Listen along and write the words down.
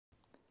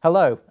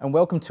Hello and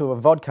welcome to a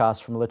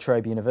vodcast from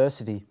Trobe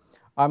University.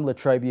 I'm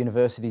Trobe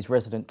University's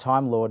resident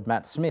Time Lord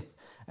Matt Smith,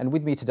 and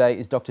with me today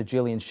is Dr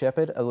Gillian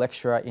Shepherd, a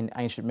lecturer in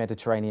Ancient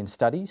Mediterranean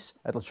Studies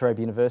at Trobe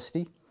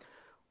University.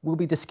 We'll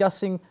be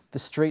discussing the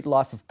street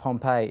life of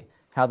Pompeii,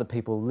 how the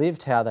people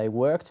lived, how they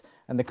worked,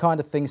 and the kind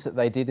of things that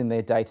they did in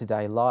their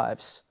day-to-day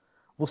lives.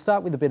 We'll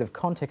start with a bit of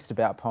context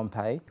about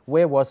Pompeii.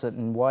 Where was it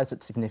and why is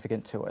it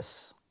significant to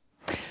us?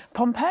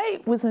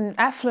 Pompeii was an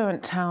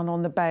affluent town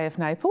on the Bay of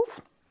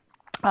Naples.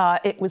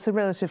 It was a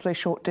relatively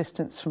short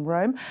distance from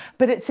Rome,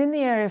 but it's in the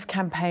area of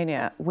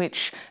Campania,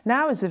 which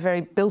now is a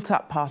very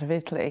built-up part of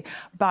Italy,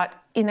 but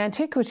in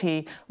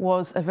antiquity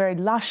was a very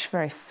lush,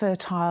 very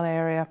fertile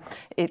area.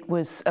 It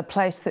was a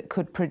place that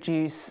could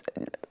produce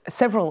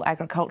several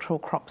agricultural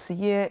crops a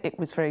year. It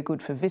was very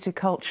good for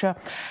viticulture.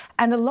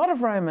 And a lot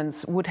of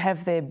Romans would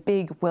have their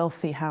big,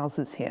 wealthy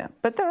houses here.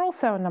 But there are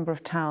also a number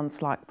of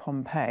towns like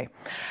Pompeii.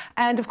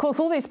 And of course,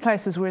 all these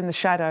places were in the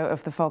shadow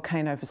of the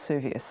volcano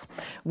Vesuvius,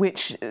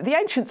 which the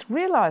ancients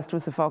realised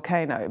was a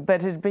volcano,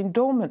 but it had been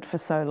dormant for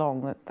so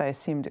long that they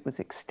assumed it was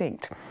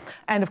extinct.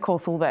 And of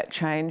course, all that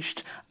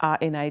changed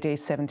in AD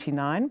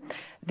 79.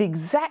 The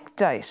exact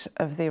date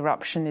of the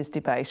eruption is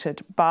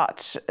debated,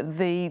 but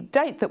the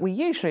date that we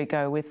usually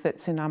go with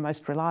that's in our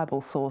most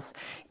reliable source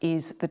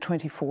is the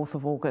 24th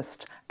of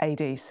August,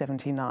 AD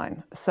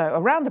 79. So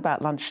around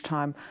about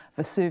lunchtime,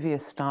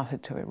 Vesuvius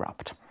started to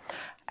erupt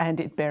and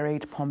it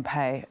buried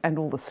Pompeii and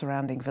all the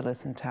surrounding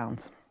villas and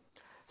towns.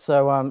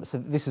 So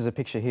this is a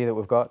picture here that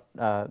we've got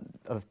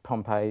of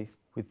Pompeii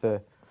with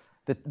the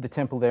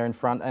temple there in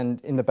front, and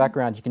in the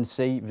background you can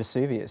see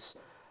Vesuvius.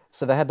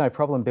 So they had no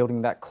problem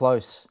building that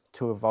close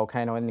to a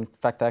volcano, and in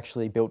fact they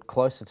actually built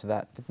closer to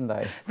that, didn't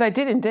they? They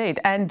did indeed,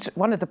 and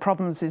one of the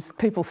problems is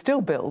people still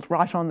build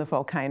right on the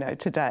volcano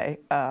today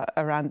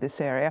around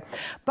this area.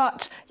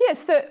 But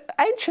yes, the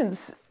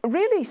ancients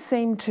really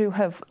seem to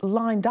have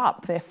lined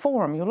up their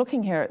forum. You're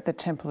looking here at the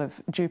Temple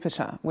of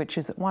Jupiter, which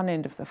is at one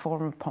end of the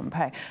Forum of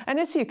Pompeii. And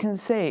as you can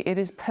see, it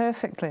is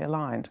perfectly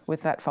aligned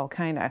with that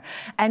volcano.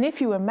 And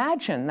if you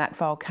imagine that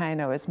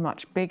volcano is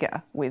much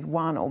bigger, with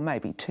one or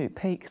maybe two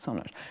peaks on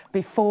it,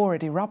 before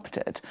it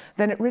erupted,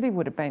 then it really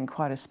would have been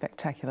quite a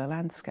spectacular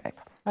landscape.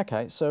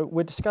 Okay, so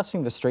we're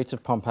discussing the streets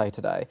of Pompeii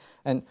today.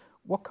 And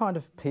what kind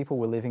of people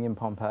were living in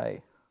Pompeii?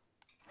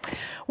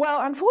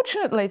 Well,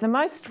 unfortunately, the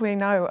most we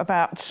know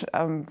about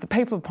the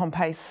people of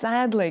Pompeii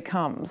sadly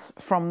comes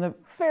from the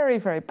very,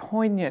 very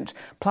poignant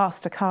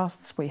plaster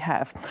casts we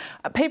have.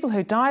 People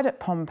who died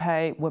at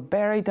Pompeii were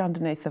buried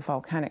underneath the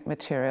volcanic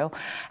material,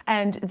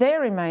 and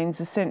their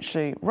remains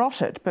essentially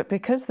rotted, but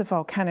because the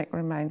volcanic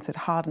remains had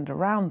hardened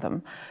around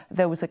them,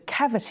 there was a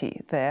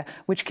cavity there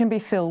which can be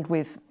filled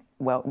with,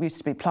 well, it used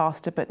to be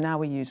plaster, but now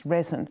we use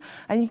resin,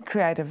 and you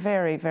create a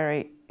very,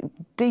 very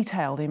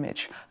detailed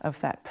image of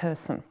that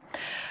person.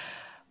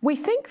 We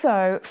think,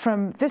 though,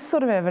 from this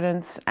sort of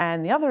evidence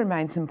and the other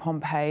remains in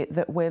Pompeii,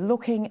 that we're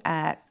looking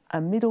at a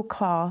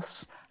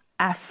middle-class,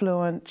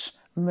 affluent,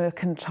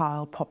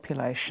 mercantile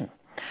population.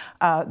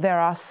 There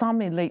are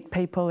some elite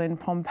people in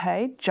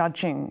Pompeii,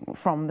 judging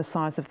from the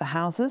size of the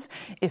houses.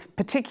 If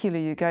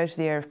particularly you go to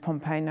the area of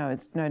Pompeii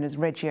known as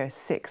Regio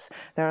 6,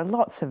 there are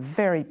lots of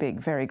very big,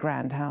 very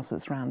grand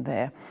houses around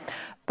there.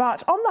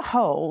 But on the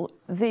whole,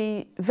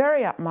 the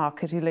very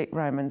upmarket elite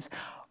Romans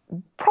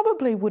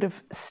probably would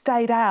have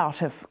stayed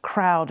out of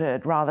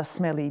crowded, rather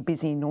smelly,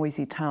 busy,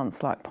 noisy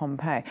towns like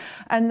Pompeii.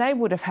 And they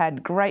would have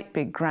had great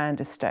big grand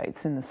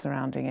estates in the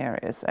surrounding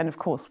areas. And of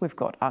course, we've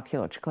got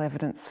archaeological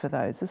evidence for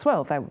those as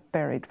well. They were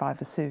buried by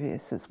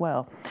Vesuvius as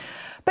well.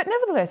 But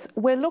nevertheless,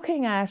 we're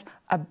looking at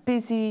a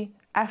busy,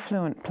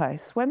 affluent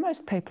place where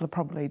most people are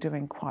probably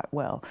doing quite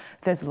well.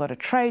 There's a lot of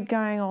trade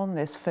going on,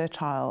 there's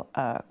fertile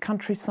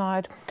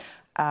countryside.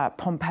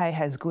 Pompeii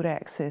has good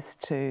access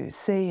to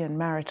sea and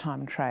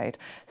maritime trade.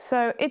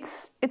 So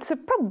it's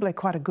probably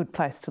quite a good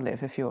place to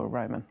live if you're a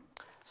Roman.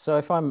 So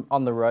if I'm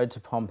on the road to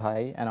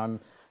Pompeii and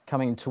I'm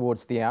coming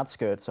towards the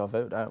outskirts of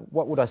it,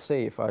 what would I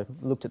see if I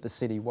looked at the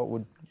city? What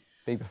would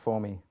be before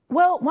me?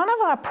 Well, one of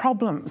our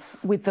problems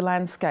with the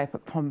landscape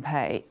at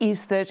Pompeii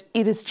is that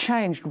it has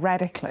changed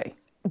radically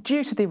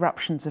due to the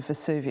eruptions of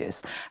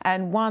Vesuvius.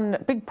 And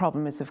one big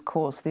problem is, of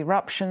course, the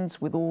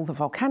eruptions with all the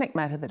volcanic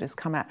matter that has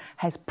come out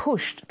has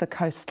pushed the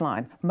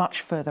coastline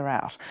much further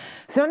out.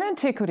 So in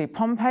antiquity,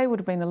 Pompeii would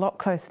have been a lot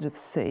closer to the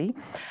sea,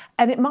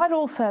 and it might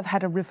also have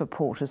had a river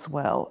port as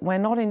well. We're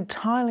not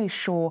entirely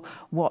sure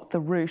what the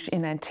route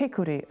in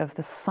antiquity of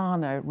the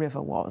Sarno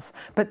River was,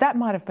 but that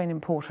might have been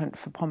important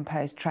for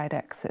Pompeii's trade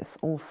access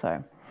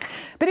also.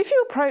 But if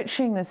you're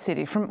approaching the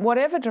city from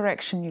whatever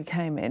direction you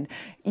came in,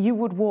 you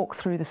would walk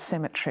through the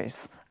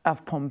cemeteries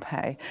of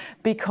Pompeii,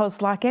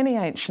 because like any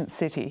ancient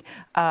city,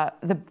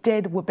 the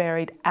dead were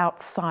buried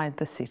outside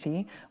the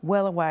city,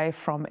 well away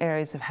from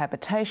areas of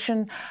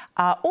habitation,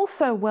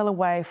 also well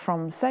away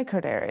from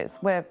sacred areas.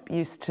 We're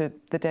used to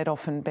the dead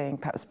often being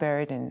perhaps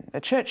buried in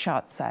a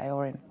churchyard, say,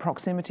 or in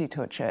proximity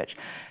to a church.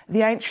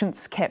 The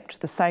ancients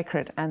kept the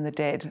sacred and the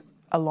dead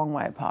a long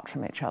way apart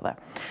from each other.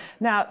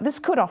 Now, this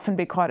could often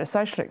be quite a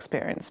social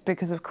experience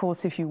because, of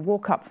course, if you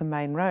walk up the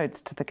main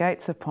roads to the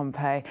gates of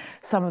Pompeii,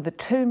 some of the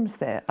tombs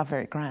there are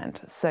very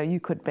grand. So you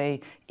could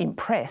be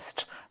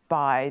impressed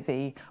by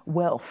the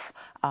wealth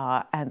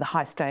and the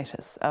high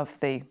status of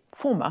the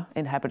former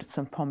inhabitants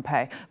of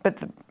Pompeii, but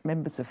the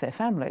members of their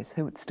families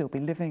who would still be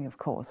living, of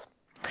course.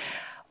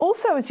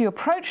 Also, as you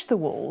approach the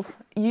walls,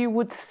 you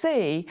would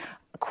see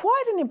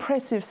quite an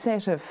impressive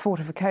set of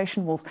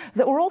fortification walls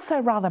that were also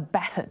rather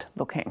battered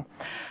looking.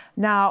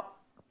 Now,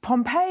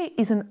 Pompeii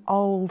is an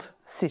old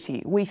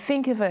city. We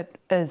think of it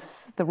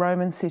as the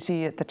Roman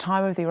city at the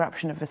time of the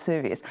eruption of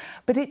Vesuvius,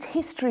 but its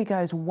history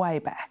goes way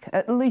back,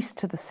 at least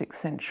to the 6th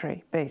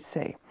century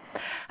BC.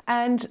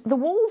 And the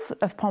walls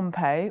of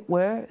Pompeii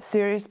were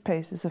serious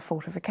pieces of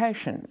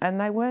fortification, and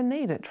they were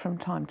needed from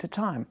time to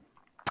time.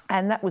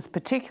 And that was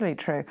particularly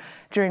true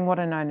during what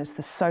are known as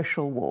the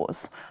social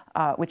wars,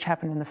 which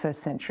happened in the 1st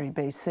century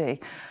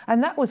BC.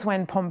 And that was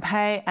when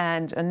Pompeii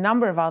and a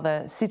number of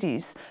other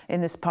cities in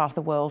this part of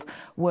the world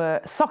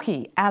were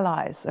Socii,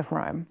 allies of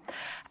Rome.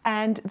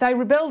 And they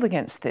rebelled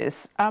against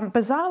this,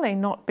 bizarrely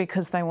not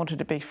because they wanted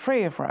to be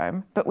free of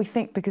Rome, but we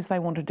think because they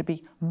wanted to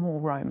be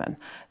more Roman.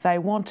 They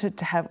wanted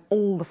to have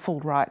all the full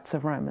rights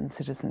of Roman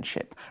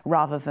citizenship,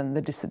 rather than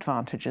the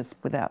disadvantages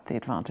without the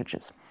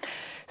advantages.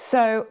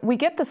 So we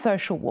get the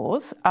social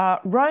wars.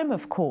 Rome,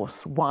 of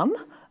course, won,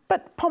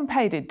 but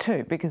Pompeii did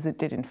too, because it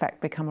did in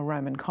fact become a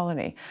Roman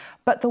colony.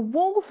 But the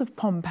walls of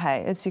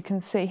Pompeii, as you can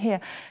see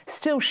here,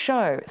 still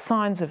show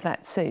signs of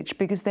that siege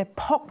because they're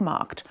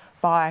pockmarked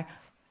by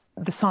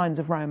the signs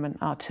of Roman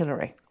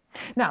artillery.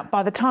 Now,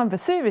 by the time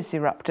Vesuvius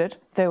erupted,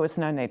 there was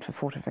no need for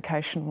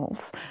fortification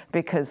walls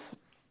because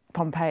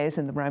Pompeii is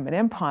in the Roman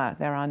Empire.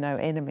 There are no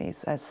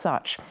enemies as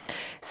such.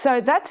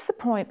 So that's the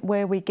point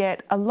where we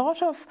get a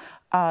lot of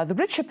the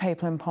richer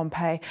people in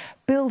Pompeii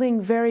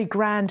building very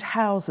grand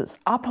houses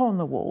up on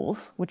the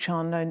walls, which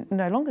are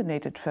no longer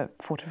needed for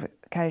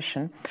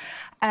fortification.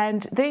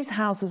 And these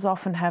houses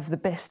often have the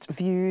best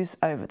views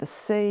over the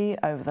sea,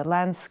 over the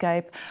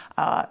landscape.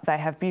 They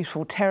have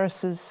beautiful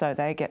terraces, so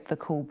they get the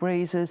cool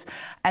breezes.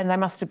 And they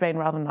must have been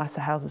rather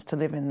nicer houses to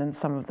live in than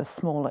some of the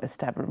smaller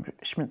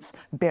establishments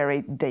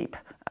buried deep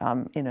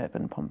in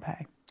urban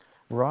Pompeii.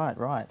 Right,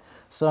 right.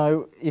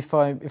 So if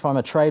I'm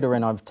a trader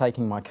and I'm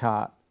taking my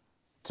cart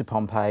to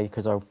Pompeii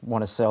because I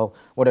want to sell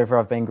whatever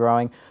I've been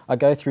growing, I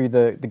go through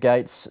the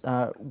gates.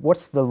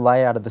 What's the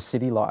layout of the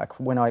city like?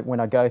 When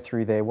I go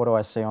through there, what do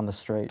I see on the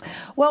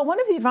streets? Well, one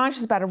of the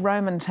advantages about a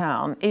Roman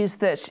town is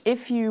that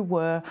if you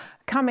were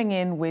coming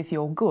in with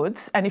your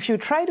goods, and if you were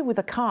traded with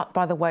a cart,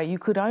 by the way, you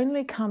could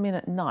only come in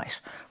at night.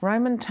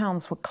 Roman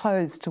towns were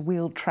closed to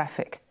wheeled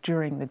traffic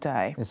during the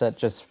day. Is that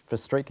just for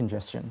street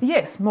congestion?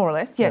 Yes, more or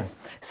less, yes.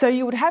 Yeah. So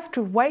you would have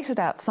to wait it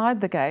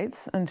outside the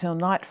gates until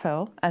night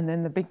fell, and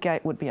then the big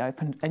gate would be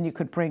opened and you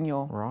could bring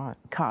your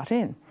cart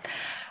in.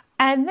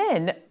 And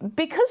then,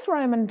 because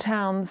Roman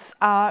towns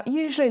are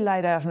usually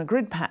laid out in a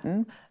grid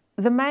pattern,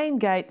 the main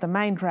gate, the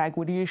main drag,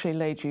 would usually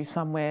lead you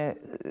somewhere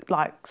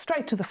like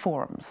straight to the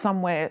forum,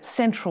 somewhere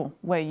central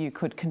where you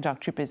could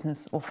conduct your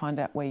business or find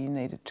out where you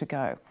needed to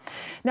go.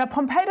 Now,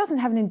 Pompeii doesn't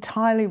have an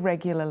entirely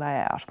regular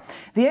layout.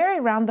 The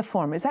area around the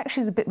forum is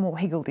actually a bit more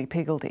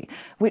higgledy-piggledy,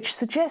 which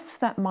suggests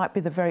that might be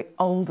the very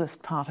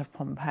oldest part of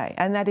Pompeii,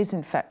 and that is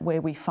in fact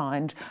where we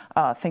find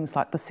things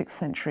like the 6th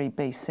century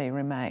BC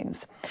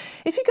remains.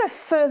 If you go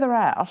further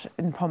out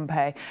in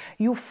Pompeii,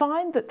 you'll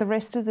find that the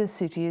rest of the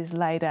city is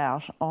laid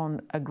out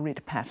on a grid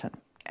pattern.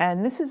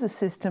 And this is a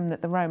system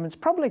that the Romans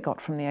probably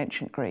got from the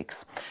ancient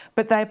Greeks,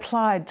 but they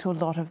applied to a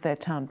lot of their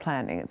town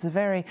planning. It's a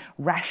very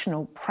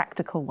rational,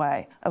 practical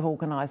way of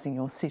organising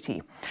your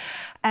city.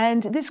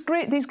 And these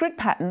grid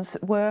patterns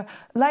were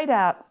laid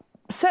out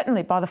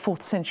certainly by the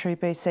 4th century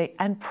BC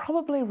and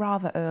probably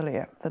rather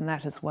earlier than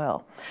that as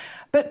well.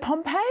 But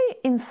Pompeii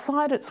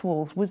inside its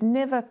walls was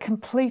never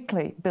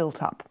completely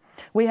built up.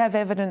 We have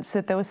evidence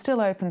that there were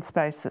still open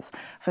spaces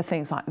for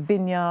things like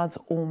vineyards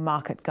or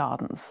market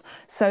gardens.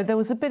 So there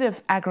was a bit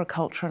of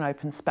agriculture and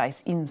open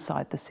space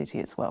inside the city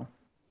as well.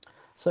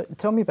 So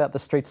tell me about the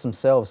streets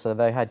themselves. So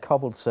they had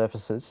cobbled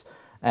surfaces,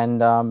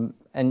 and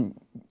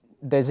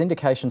there's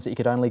indications that you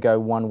could only go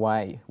one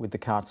way with the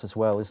carts as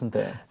well, isn't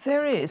there?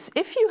 There is.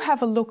 If you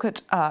have a look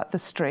at the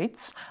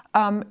streets,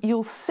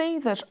 you'll see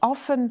that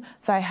often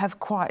they have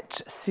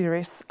quite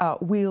serious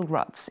wheel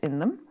ruts in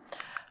them.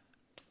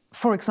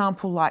 For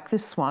example, like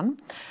this one.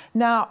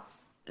 Now,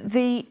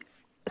 the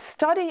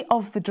study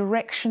of the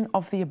direction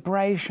of the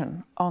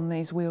abrasion on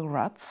these wheel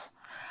ruts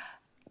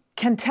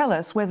can tell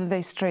us whether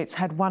these streets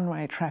had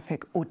one-way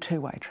traffic or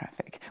two-way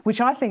traffic,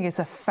 which I think is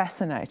a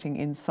fascinating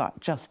insight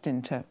just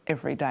into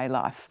everyday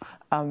life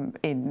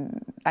in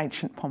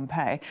ancient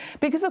Pompeii,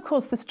 because of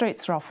course the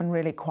streets are often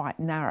really quite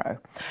narrow.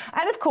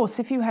 And of course,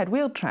 if you had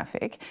wheeled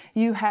traffic,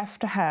 you have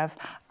to have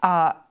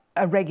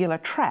a regular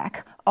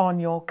track on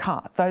your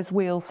cart. Those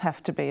wheels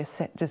have to be a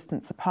set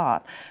distance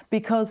apart,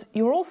 because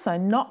you're also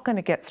not going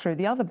to get through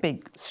the other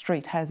big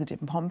street hazard in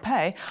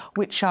Pompeii,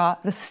 which are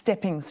the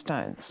stepping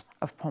stones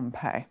of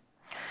Pompeii.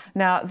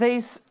 Now,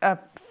 these are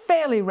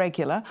fairly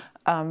regular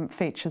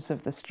features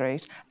of the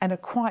street and are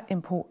quite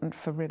important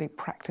for really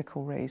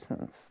practical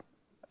reasons.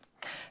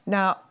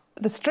 Now,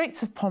 the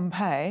streets of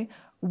Pompeii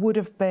would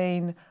have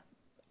been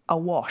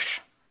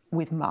awash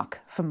with muck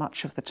for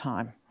much of the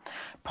time.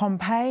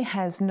 Pompeii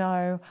has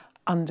no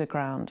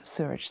underground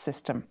sewage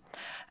system.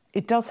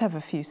 It does have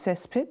a few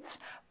cesspits,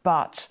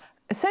 but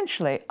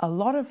essentially a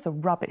lot of the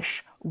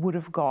rubbish would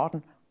have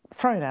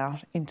thrown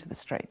out into the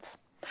streets.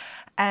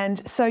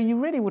 And so you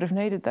really would have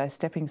needed those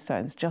stepping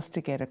stones just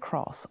to get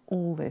across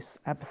all this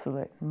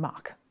absolute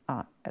muck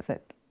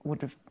that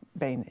would have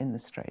been in the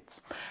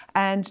streets.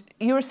 And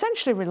you're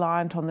essentially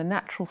reliant on the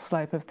natural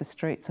slope of the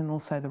streets and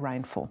also the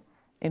rainfall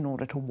in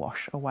order to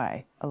wash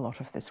away a lot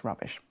of this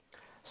rubbish.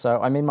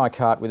 So I'm in my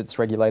cart with its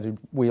regulated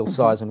wheel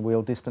size and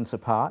wheel distance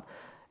apart.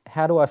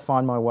 How do I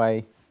find my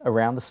way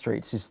around the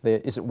streets? Is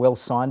it well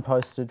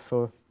signposted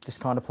for this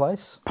kind of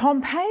place?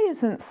 Pompeii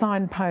isn't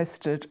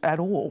signposted at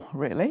all,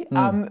 really.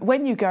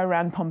 When you go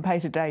around Pompeii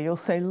today, you'll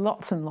see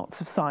lots and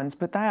lots of signs,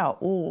 but they are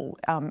all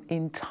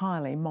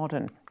entirely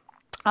modern.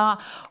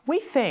 We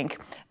think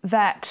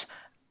that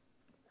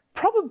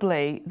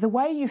probably the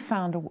way you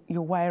found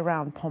your way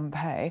around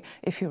Pompeii,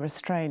 if you're a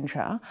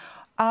stranger,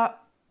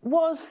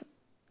 was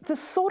the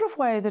sort of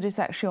way that is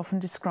actually often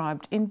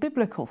described in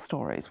biblical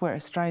stories where a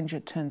stranger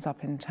turns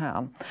up in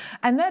town.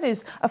 And that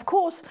is, of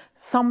course,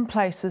 some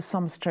places,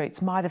 some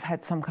streets might have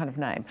had some kind of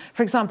name.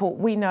 For example,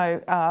 we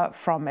know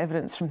from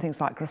evidence from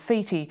things like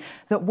graffiti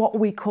that what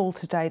we call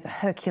today the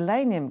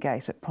Herculaneum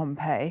Gate at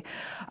Pompeii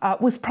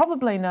was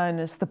probably known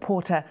as the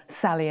Porta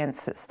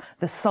Saliensis,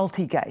 the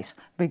Salty Gate,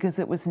 because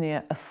it was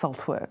near a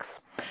salt works.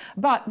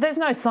 But there's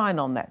no sign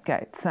on that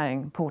gate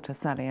saying Porta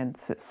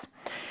Saliensis.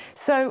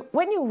 So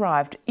when you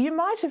arrived, you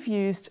might have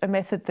used a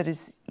method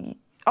that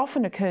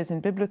often occurs in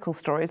biblical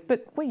stories,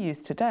 but we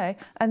use today,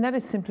 and that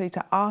is simply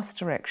to ask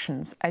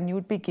directions, and you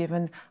would be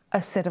given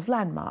a set of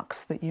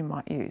landmarks that you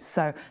might use.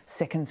 So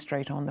 2nd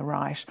Street on the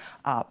right,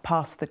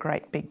 past the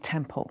great big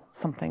temple,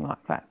 something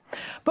like that.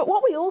 But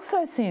what we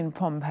also see in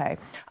Pompeii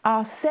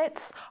are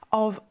sets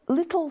of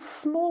little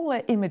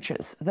smaller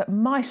images that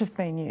might have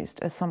been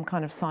used as some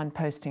kind of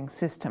signposting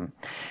system.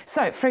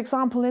 So, for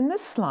example, in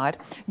this slide,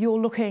 you're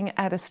looking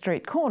at a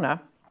street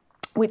corner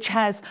which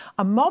has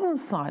a modern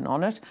sign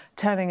on it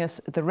telling us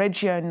the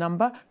Reggio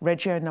number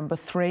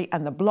 3,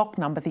 and the block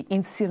number, the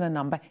Insula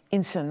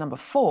number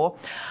 4.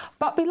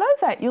 But below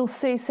that, you'll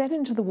see set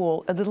into the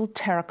wall a little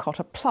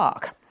terracotta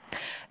plaque.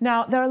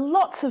 Now, there are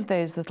lots of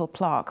these little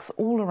plaques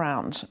all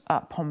around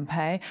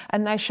Pompeii,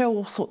 and they show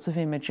all sorts of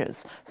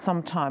images,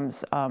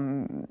 sometimes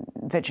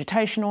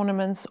vegetation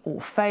ornaments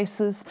or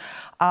faces,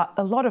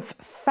 a lot of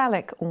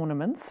phallic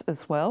ornaments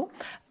as well.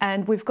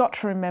 And we've got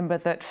to remember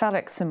that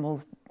phallic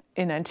symbols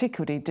in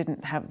antiquity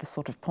didn't have the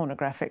sort of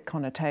pornographic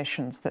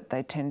connotations that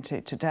they tend to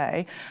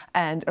today,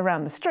 and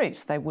around the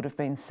streets they would have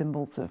been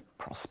symbols of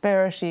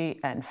prosperity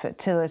and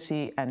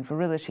fertility and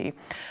virility.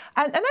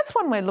 And that's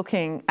one we're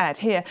looking at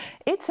here.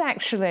 It's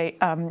actually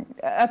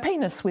a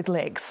penis with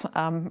legs.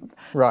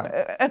 Right.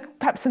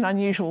 Perhaps an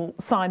unusual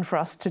sign for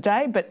us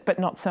today, but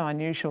not so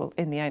unusual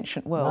in the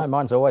ancient world. No,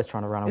 mine's always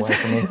trying to run away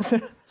from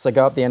me. So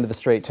go up the end of the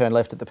street, turn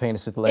left at the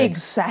penis with legs.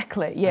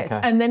 Exactly, yes.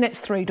 Okay. And then it's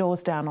 3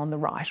 doors down on the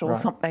right or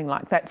something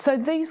like that. So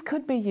these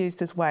could be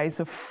used as ways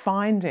of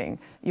finding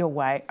your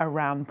way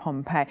around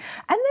Pompeii.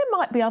 And there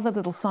might be other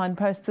little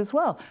signposts as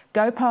well.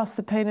 Go past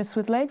the penis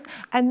with legs,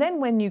 and then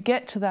when you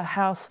get to the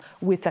house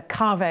with the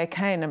Cave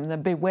Canem, the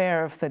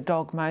beware of the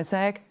dog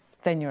mosaic,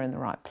 then you're in the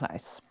right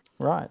place.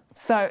 Right.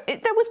 So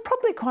there was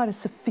probably quite a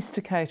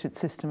sophisticated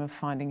system of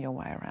finding your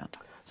way around.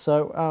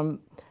 So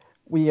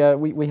we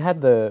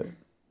had the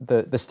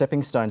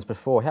stepping stones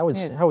before. How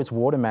is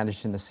water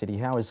managed in the city?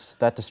 How is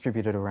that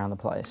distributed around the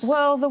place?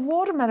 Well, the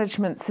water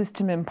management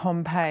system in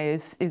Pompeii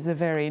is a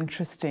very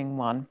interesting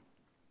one.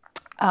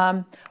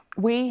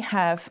 We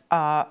have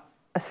a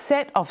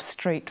set of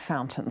street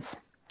fountains.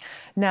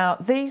 Now,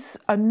 these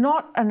are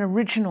not an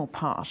original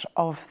part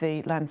of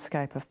the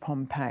landscape of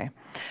Pompeii.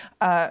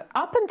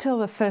 Up until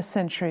the 1st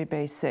century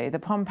BC, the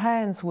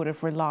Pompeians would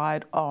have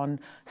relied on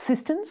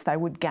cisterns. They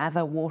would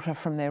gather water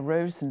from their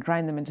roofs and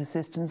drain them into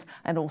cisterns,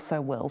 and also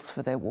wells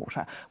for their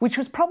water, which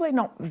was probably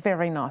not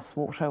very nice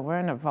water. We're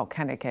in a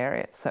volcanic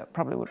area, so it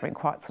probably would have been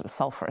quite sort of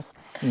sulphurous.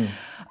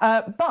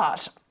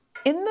 But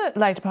in the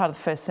later part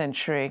of the 1st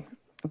century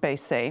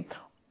BC,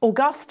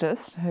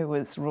 Augustus, who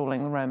was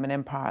ruling the Roman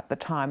Empire at the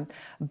time,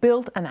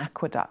 built an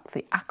aqueduct,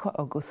 the Aqua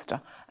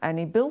Augusta, and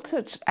he built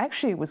it,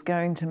 actually it was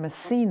going to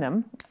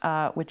Misenum,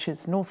 which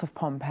is north of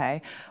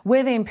Pompeii,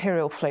 where the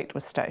imperial fleet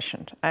was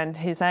stationed, and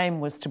his aim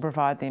was to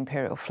provide the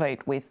imperial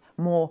fleet with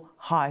more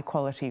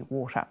high-quality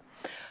water.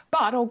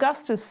 But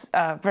Augustus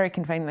very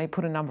conveniently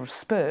put a number of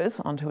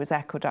spurs onto his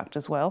aqueduct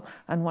as well,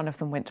 and one of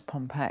them went to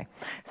Pompeii.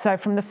 So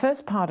from the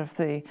later part of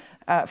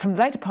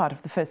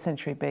the 1st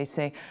century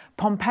BC,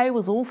 Pompeii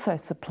was also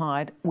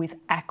supplied with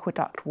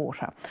aqueduct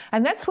water.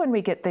 And that's when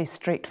we get these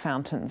street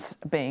fountains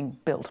being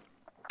built.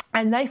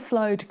 And they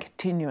flowed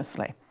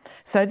continuously.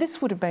 So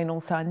this would have been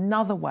also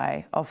another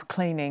way of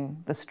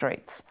cleaning the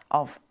streets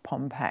of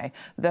Pompeii.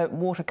 The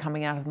water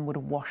coming out of them would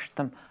have washed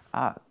them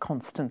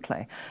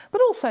constantly.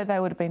 But also they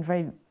would have been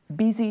very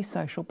busy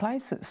social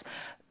places.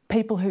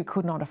 People who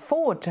could not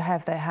afford to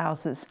have their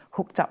houses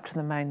hooked up to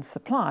the main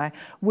supply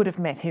would have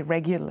met here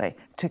regularly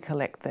to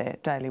collect their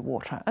daily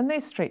water. And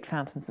these street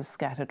fountains are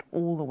scattered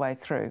all the way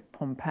through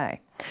Pompeii.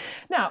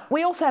 Now,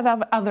 we also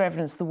have other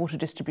evidence of the water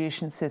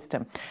distribution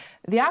system.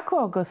 The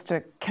Aqua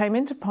Augusta came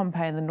into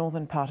Pompeii in the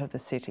northern part of the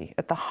city,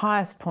 at the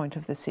highest point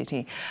of the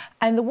city,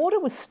 and the water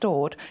was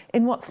stored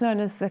in what's known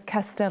as the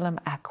Castellum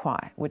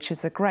Aquae, which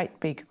is a great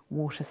big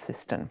water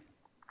cistern.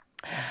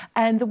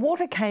 And the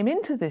water came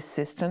into this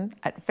cistern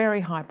at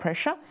very high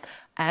pressure,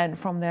 and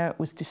from there it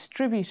was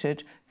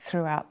distributed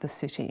throughout the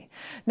city.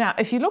 Now,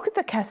 if you look at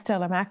the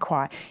Castellum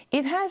Aquae,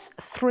 it has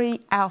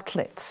 3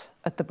 outlets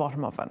at the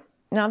bottom of it.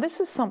 Now,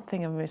 this is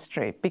something of a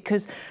mystery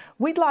because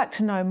we'd like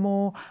to know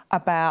more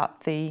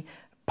about the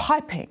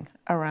piping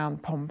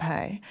around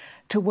Pompeii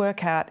to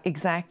work out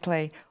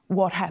exactly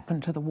what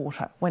happened to the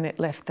water when it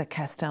left the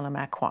Castellum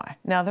Aquae.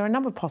 Now, there are a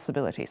number of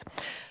possibilities.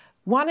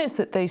 One is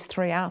that these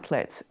 3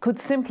 outlets could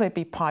simply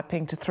be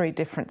piping to 3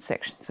 different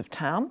sections of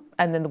town,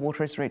 and then the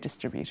water is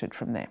redistributed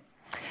from there.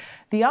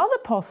 The other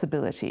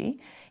possibility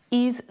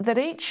is that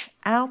each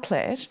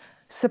outlet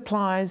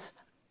supplies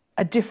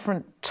a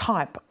different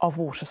type of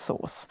water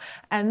source,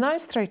 and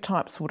those 3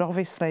 types would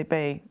obviously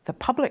be the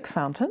public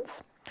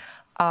fountains,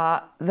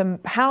 the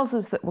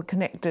houses that were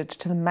connected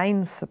to the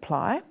main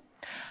supply,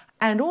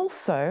 and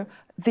also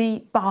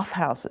the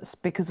bathhouses,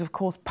 because of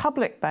course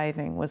public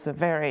bathing was a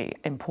very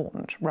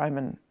important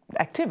Roman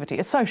activity,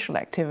 a social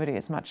activity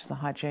as much as a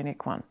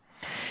hygienic one.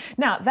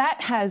 Now,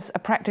 that has a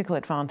practical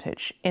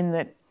advantage in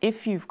that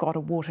if you've got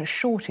a water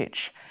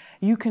shortage,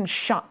 you can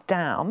shut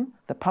down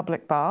the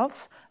public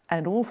baths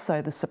and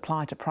also the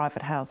supply to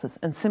private houses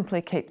and simply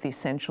keep the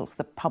essentials,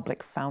 the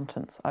public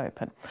fountains,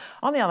 open.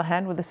 On the other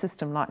hand, with a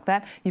system like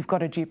that, you've got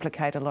to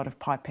duplicate a lot of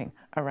piping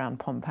around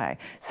Pompeii.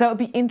 So it'd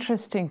be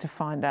interesting to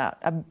find out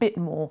a bit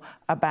more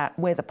about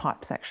where the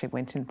pipes actually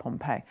went in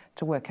Pompeii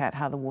to work out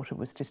how the water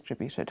was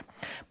distributed.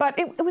 But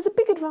it was a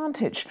big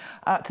advantage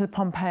to the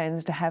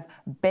Pompeians to have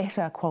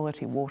better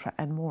quality water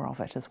and more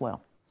of it as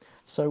well.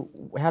 So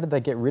how did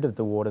they get rid of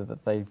the water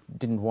that they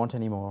didn't want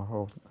anymore?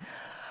 Or...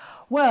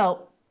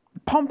 Well,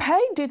 Pompeii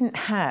didn't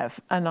have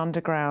an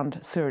underground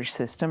sewage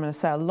system, and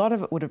so a lot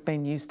of it would have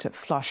been used to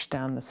flush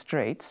down the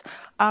streets.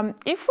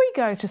 If we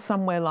go to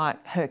somewhere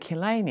like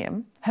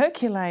Herculaneum,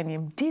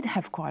 Herculaneum did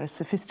have quite a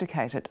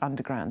sophisticated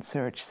underground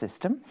sewage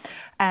system,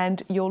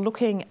 and you're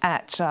looking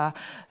at a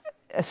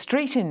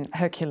street in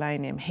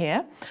Herculaneum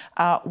here,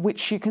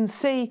 which you can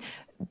see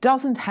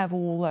doesn't have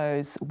all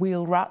those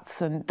wheel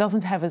ruts and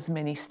doesn't have as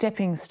many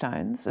stepping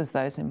stones as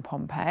those in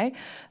Pompeii.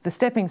 The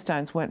stepping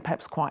stones weren't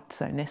perhaps quite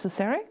so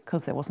necessary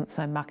because there wasn't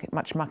so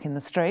much muck in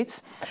the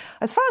streets.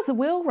 As far as the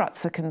wheel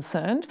ruts are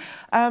concerned,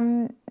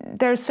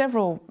 there are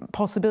several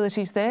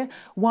possibilities there.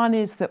 One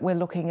is that we're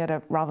looking at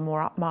a rather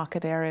more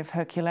upmarket area of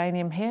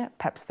Herculaneum here.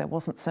 Perhaps there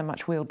wasn't so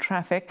much wheeled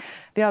traffic.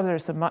 The other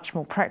is a much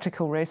more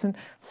practical reason,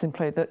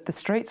 simply that the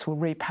streets were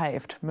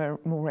repaved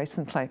more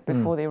recently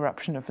before the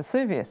eruption of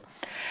Vesuvius.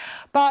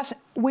 But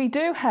we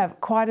do have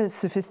quite a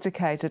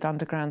sophisticated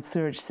underground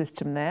sewage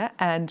system there,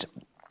 and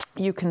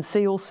you can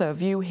see also a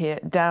view here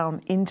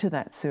down into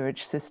that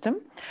sewage system.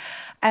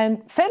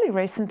 And fairly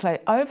recently,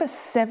 over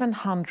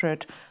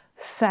 700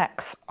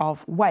 sacks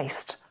of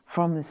waste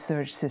from this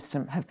sewage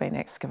system have been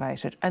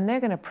excavated, and they're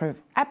going to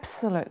prove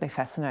absolutely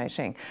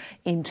fascinating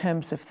in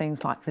terms of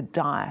things like the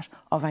diet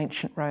of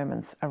ancient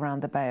Romans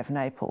around the Bay of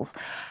Naples.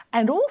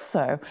 And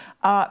also,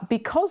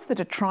 because the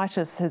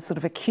detritus has sort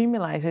of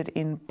accumulated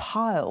in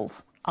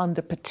piles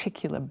under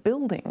particular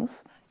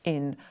buildings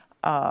in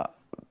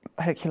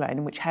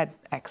Herculaneum, which had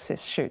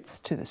access chutes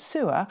to the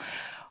sewer,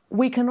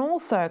 we can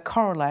also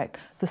correlate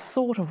the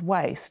sort of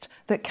waste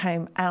that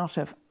came out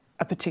of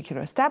a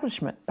particular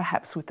establishment,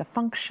 perhaps with the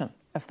function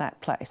of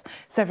that place.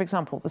 So, for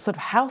example, the sort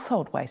of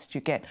household waste you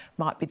get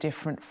might be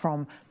different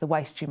from the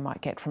waste you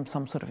might get from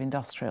some sort of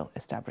industrial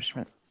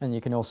establishment. And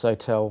you can also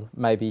tell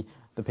maybe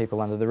the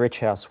people under the rich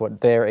house what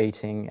they're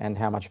eating and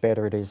how much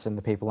better it is than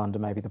the people under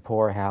maybe the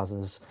poorer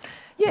houses.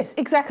 Yes,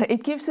 exactly.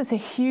 It gives us a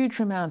huge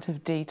amount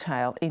of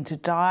detail into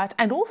diet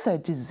and also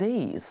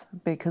disease,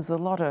 because a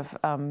lot of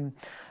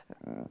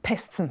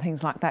pests and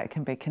things like that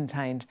can be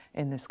contained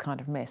in this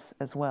kind of mess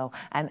as well,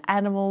 and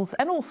animals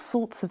and all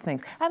sorts of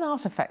things, and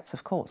artefacts,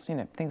 of course, you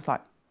know, things like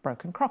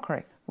broken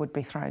crockery would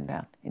be thrown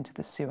down into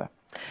the sewer.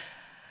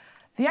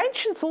 The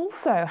ancients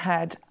also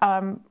had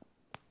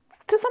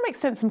to some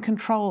extent some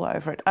control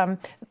over it.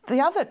 The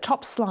other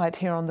top slide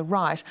here on the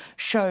right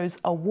shows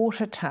a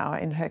water tower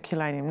in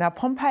Herculaneum. Now,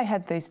 Pompeii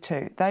had these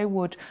too. They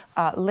would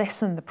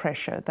lessen the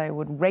pressure, they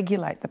would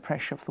regulate the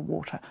pressure of the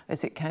water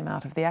as it came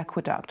out of the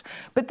aqueduct.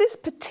 But this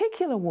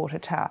particular water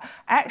tower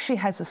actually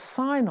has a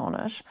sign on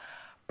it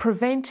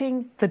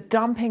preventing the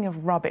dumping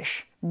of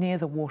rubbish near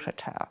the water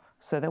tower.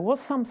 So there was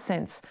some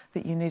sense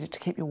that you needed to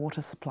keep your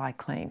water supply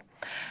clean.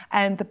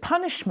 And the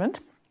punishment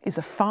is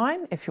a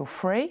fine if you're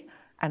free,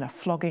 and a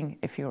flogging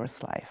if you're a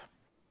slave.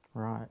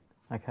 Right.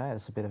 Okay,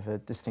 there's a bit of a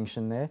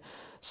distinction there.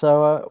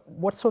 So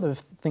what sort of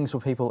things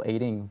were people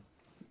eating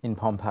in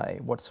Pompeii?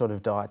 What sort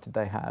of diet did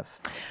they have?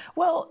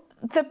 Well,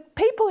 the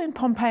people in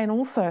Pompeii and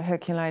also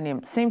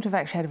Herculaneum seem to have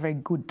actually had a very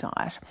good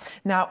diet.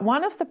 Now,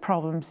 one of the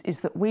problems is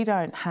that we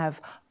don't have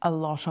a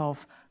lot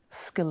of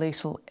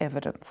skeletal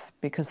evidence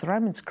because the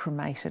Romans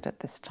cremated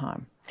at this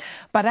time.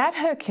 But at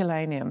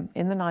Herculaneum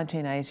in the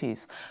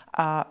 1980s,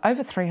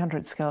 over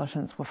 300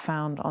 skeletons were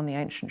found on the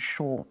ancient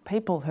shore,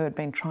 people who had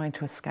been trying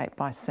to escape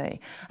by sea.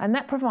 And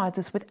that provides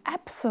us with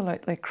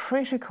absolutely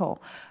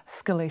critical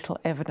skeletal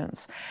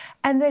evidence.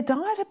 And their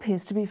diet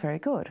appears to be very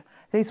good.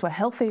 These were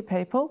healthy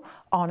people,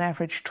 on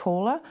average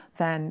taller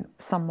than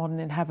some modern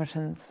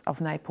inhabitants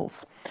of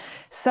Naples.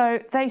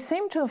 So they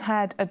seem to have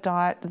had a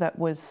diet that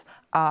was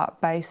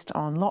based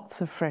on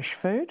lots of fresh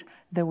food.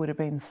 There would have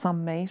been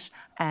some meat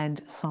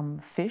and some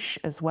fish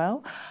as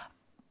well.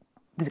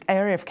 The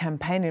area of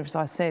Campania, as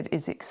I said,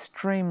 is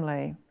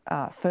extremely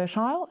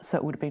fertile, so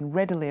it would have been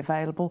readily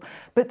available.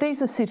 But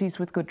these are cities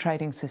with good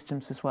trading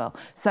systems as well.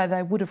 So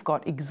they would have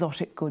got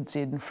exotic goods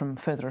in from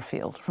further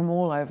afield, from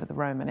all over the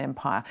Roman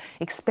Empire.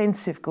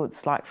 Expensive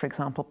goods like, for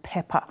example,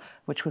 pepper,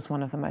 which was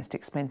one of the most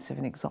expensive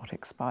and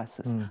exotic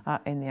spices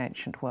in the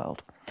ancient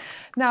world.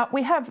 Now,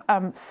 we have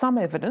some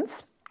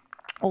evidence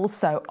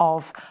also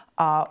of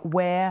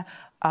where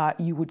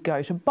you would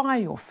go to buy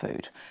your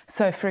food.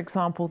 So, for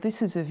example,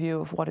 this is a view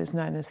of what is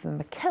known as the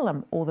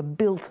Macellum, or the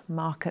built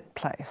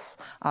marketplace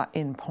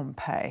in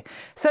Pompeii.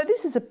 So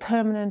this is a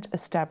permanent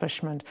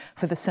establishment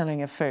for the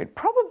selling of food,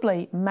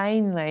 probably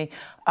mainly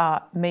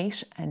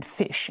meat and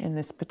fish in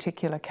this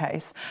particular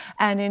case.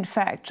 And in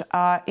fact,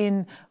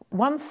 in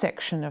one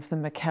section of the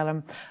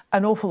Macellum,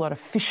 an awful lot of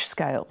fish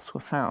scales were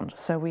found.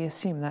 So we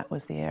assume that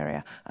was the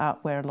area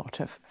where a lot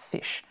of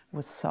fish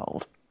was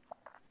sold.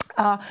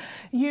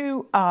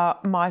 You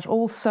might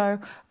also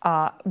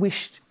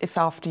wish, if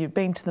after you've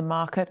been to the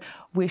market,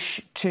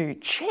 wish to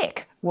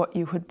check what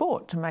you had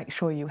bought to make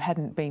sure you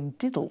hadn't been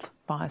diddled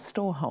by a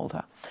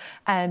storeholder.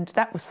 And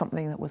that was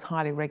something that was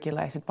highly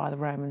regulated by the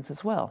Romans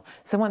as well.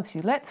 So once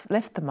you left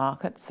the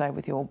market, say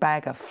with your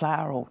bag of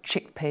flour or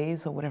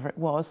chickpeas or whatever it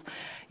was,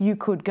 you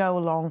could go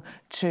along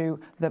to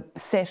the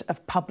set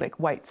of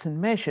public weights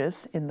and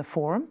measures in the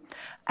forum.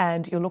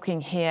 And you're looking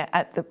here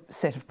at the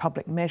set of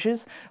public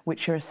measures,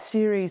 which are a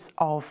series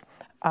of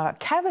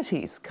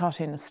cavities cut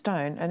in a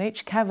stone, and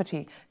each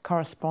cavity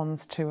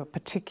corresponds to a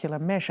particular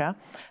measure,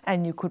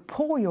 and you could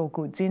pour your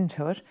goods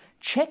into it,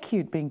 check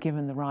you'd been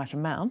given the right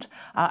amount,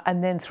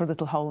 and then through a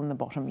little hole in the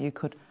bottom you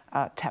could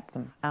tap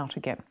them out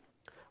again.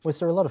 Was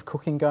there a lot of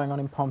cooking going on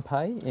in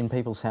Pompeii, in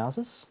people's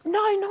houses?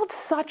 No, not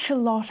such a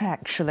lot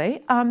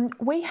actually.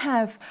 We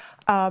have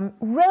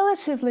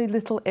relatively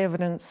little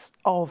evidence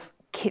of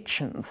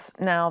kitchens.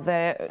 Now,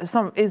 there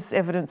is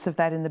evidence of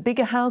that in the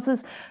bigger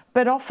houses,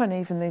 but often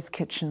even these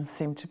kitchens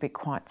seem to be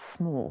quite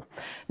small.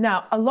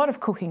 Now, a lot of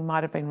cooking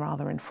might have been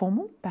rather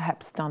informal,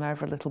 perhaps done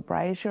over a little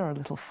brazier or a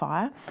little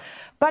fire,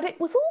 but it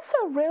was also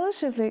a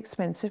relatively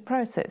expensive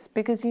process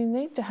because you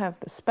need to have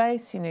the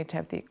space, you need to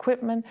have the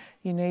equipment,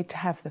 you need to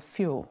have the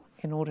fuel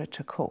in order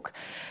to cook.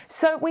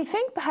 So we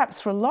think perhaps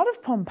for a lot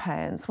of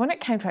Pompeians, when it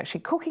came to actually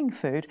cooking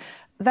food,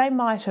 they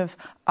might have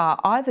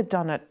either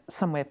done it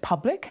somewhere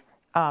public,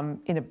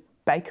 in a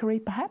bakery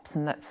perhaps,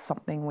 and that's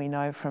something we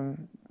know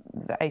from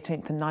the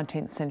 18th and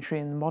 19th century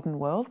in the modern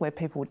world, where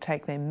people would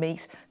take their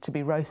meat to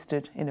be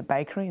roasted in a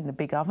bakery in the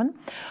big oven.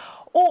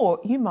 Or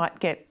you might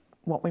get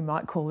what we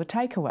might call a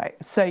takeaway.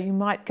 So you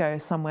might go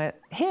somewhere,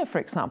 here for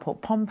example,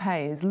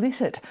 Pompeii is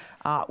littered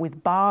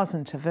with bars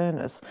and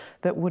tavernas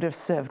that would have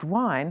served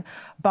wine,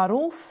 but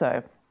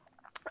also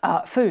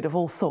food of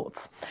all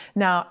sorts.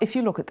 Now, if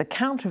you look at the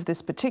counter of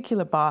this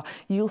particular bar,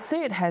 you'll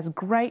see it has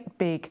great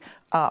big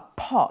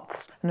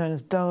pots, known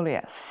as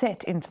dolia,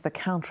 set into the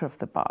counter of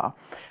the bar.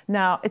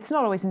 Now, it's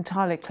not always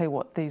entirely clear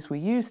what these were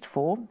used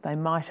for. They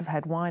might have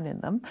had wine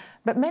in them,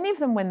 but many of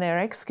them, when they're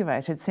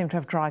excavated, seem to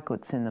have dry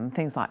goods in them,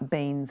 things like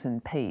beans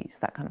and peas,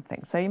 that kind of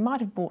thing. So you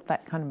might have bought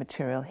that kind of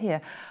material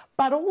here,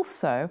 but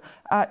also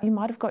you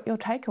might have got your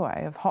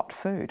takeaway of hot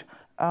food,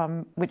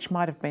 which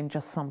might have been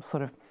just some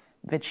sort of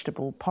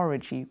vegetable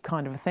porridgey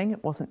kind of a thing.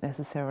 It wasn't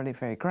necessarily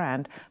very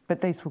grand,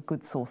 but these were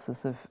good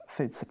sources of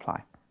food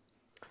supply.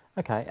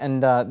 Okay,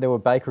 and there were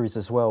bakeries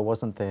as well,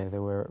 wasn't there?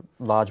 There were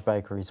large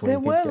bakeries where you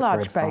could get bread from. There were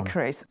large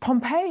bakeries.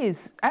 Pompeii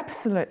is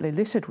absolutely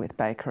littered with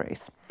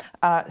bakeries.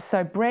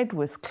 So bread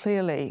was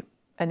clearly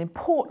an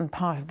important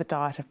part of the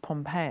diet of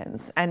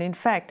Pompeians. And in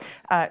fact,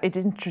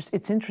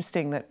 it's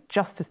interesting that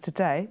just as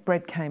today,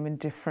 bread came in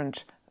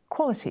different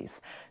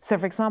qualities. So,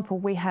 for example,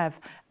 we have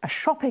a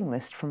shopping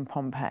list from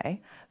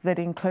Pompeii that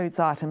includes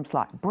items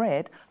like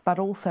bread, but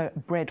also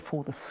bread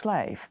for the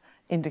slave,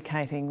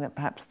 indicating that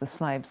perhaps the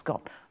slaves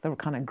got the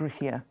kind of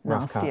grittier,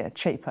 nastier,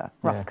 cheaper,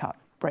 rough-cut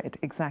bread,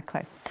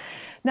 exactly.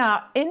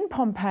 Now, in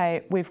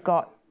Pompeii, we've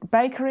got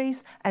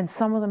bakeries, and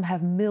some of them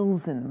have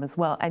mills in them as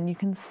well. And you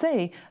can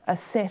see a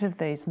set of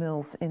these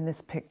mills in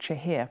this picture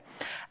here.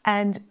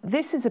 And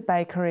this is a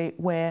bakery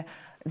where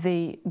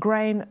the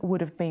grain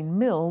would have been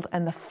milled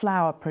and the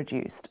flour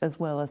produced as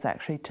well as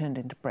actually turned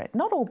into bread.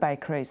 Not all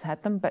bakeries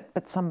had them, but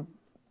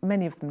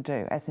many of them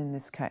do, as in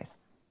this case.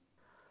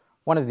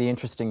 One of the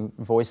interesting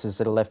voices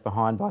that are left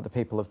behind by the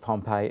people of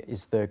Pompeii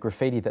is the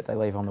graffiti that they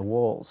leave on the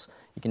walls.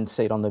 You can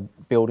see it on the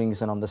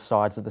buildings and on the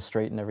sides of the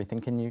street and everything.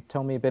 Can you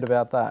tell me a bit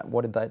about that?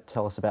 What did they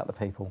tell us about the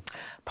people?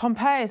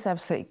 Pompeii is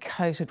absolutely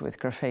coated with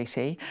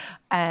graffiti,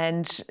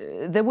 and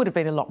there would have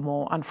been a lot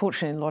more.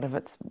 Unfortunately, a lot of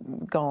it's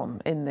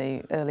gone in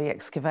the early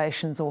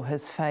excavations or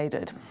has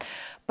faded.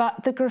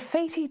 But the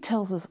graffiti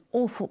tells us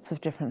all sorts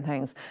of different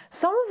things.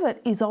 Some of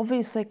it is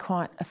obviously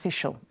quite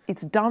official.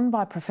 It's done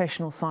by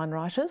professional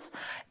signwriters,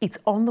 it's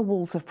on the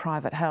walls of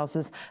private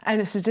houses, and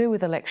it's to do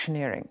with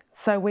electioneering.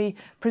 So we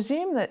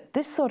presume that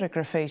this sort of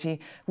graffiti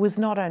was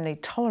not only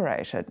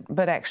tolerated,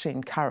 but actually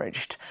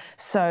encouraged.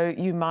 So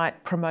you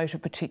might promote a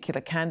particular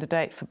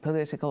candidate for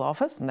political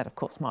office, and that of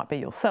course might be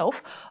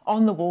yourself,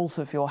 on the walls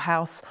of your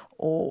house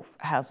or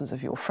houses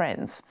of your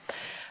friends.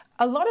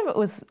 A lot of it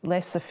was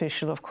less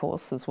official, of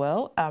course, as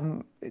well.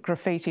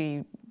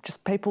 Graffiti,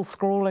 just people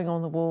scrawling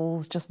on the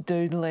walls, just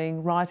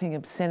doodling, writing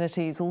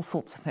obscenities, all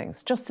sorts of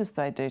things, just as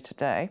they do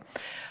today.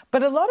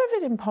 But a lot of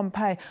it in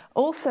Pompeii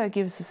also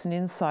gives us an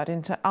insight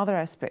into other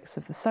aspects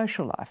of the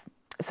social life.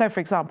 So, for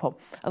example,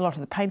 a lot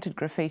of the painted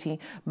graffiti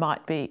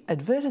might be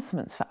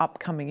advertisements for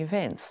upcoming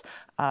events,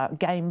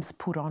 games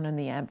put on in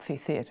the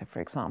amphitheatre,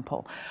 for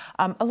example.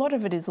 A lot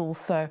of it is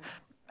also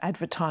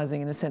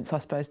advertising, in a sense, I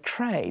suppose,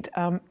 trade,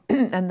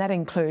 and that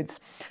includes,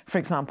 for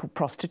example,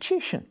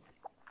 prostitution.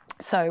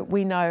 So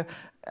we know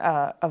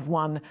of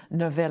one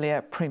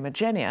Novelia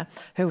Primigenia,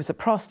 who was a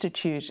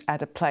prostitute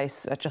at a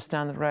place just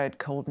down the road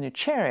called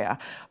Nuceria,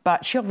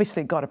 but she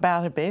obviously got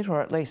about a bit,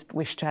 or at least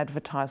wished to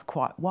advertise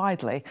quite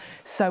widely.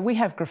 So we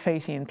have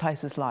graffiti in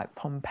places like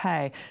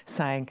Pompeii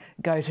saying,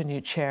 go to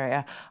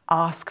Nuceria,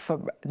 ask for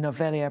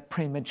Novelia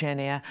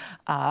Primigenia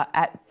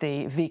at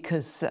the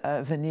Vicus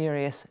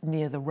Venerius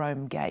near the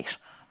Rome Gate.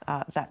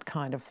 That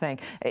kind of thing.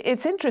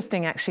 It's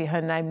interesting, actually,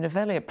 her name,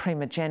 Novelia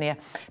Primigenia.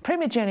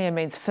 Primigenia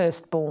means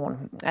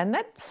firstborn, and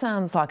that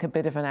sounds like a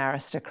bit of an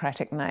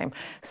aristocratic name.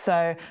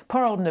 So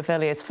poor old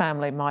Novelia's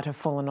family might have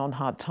fallen on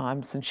hard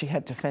times and she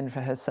had to fend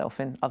for herself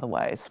in other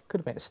ways.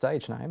 Could have been a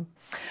stage name.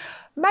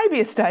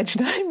 Maybe a stage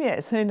name,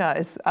 yes, who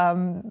knows?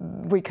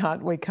 We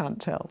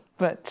can't tell.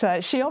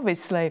 But she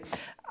obviously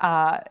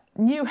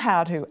knew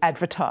how to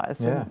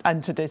advertise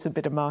and to do some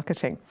bit of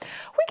marketing.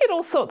 We get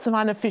all sorts of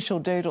unofficial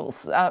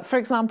doodles. For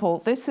example,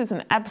 this is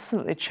an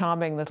absolutely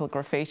charming little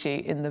graffiti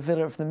in the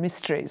Villa of the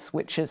Mysteries,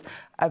 which is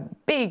a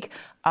big,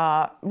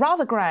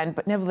 rather grand,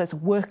 but nevertheless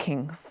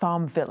working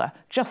farm villa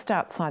just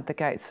outside the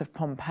gates of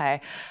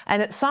Pompeii.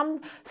 And at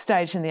some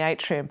stage in the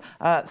atrium,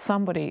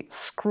 somebody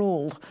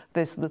scrawled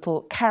this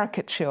little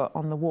caricature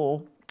on the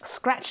wall,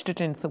 scratched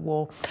it into the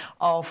wall,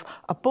 of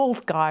a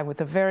bald guy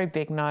with a very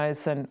big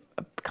nose and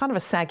kind of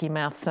a saggy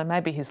mouth, so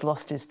maybe he's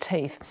lost his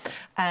teeth.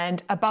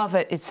 And above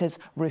it, it says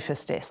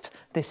Rufus Est.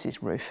 This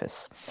is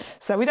Rufus.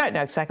 So we don't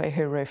know exactly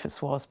who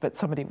Rufus was, but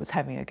somebody was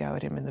having a go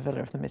at him in the Villa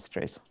of the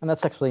Mysteries. And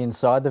that's actually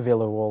inside the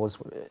villa wall.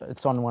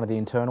 It's on one of the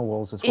internal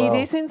walls as well.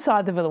 It is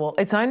inside the villa wall.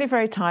 It's only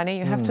very tiny.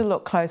 You have to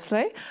look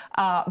closely,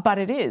 but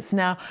it is.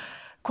 Now,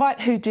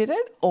 quite who did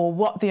it or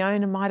what the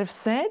owner might have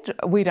said,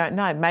 we don't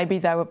know. Maybe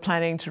they were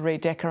planning to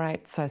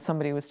redecorate, so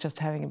somebody was just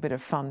having a bit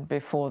of fun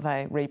before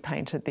they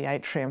repainted the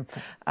atrium.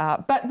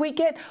 But we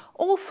get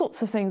all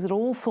sorts of things at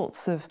all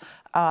sorts of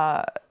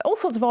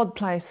odd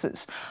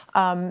places.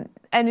 And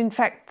in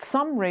fact,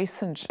 some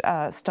recent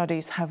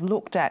studies have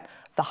looked at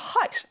the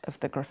height of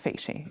the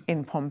graffiti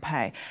in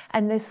Pompeii,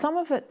 and there's some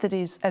of it that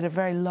is at a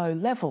very low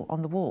level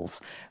on the walls,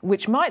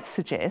 which might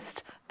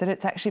suggest that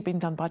it's actually been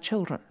done by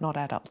children, not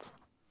adults.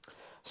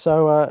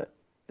 So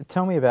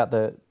tell me about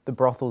the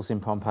brothels in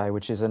Pompeii,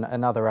 which is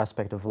another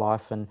aspect of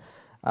life, and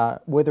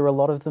were there a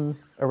lot of them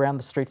around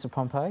the streets of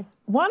Pompeii?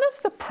 One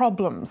of the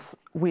problems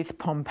with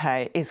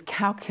Pompeii is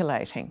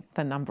calculating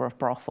the number of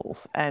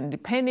brothels, and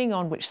depending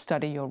on which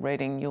study you're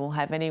reading, you'll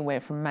have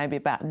anywhere from maybe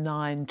about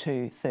 9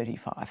 to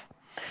 35.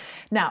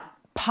 Now,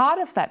 part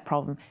of that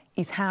problem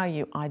is how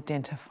you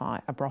identify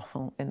a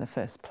brothel in the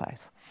first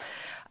place.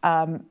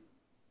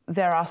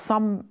 There are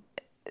some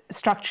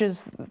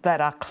structures that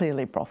are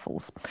clearly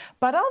brothels,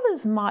 but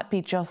others might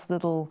be just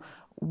little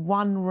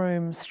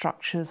one-room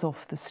structures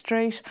off the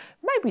street.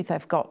 Maybe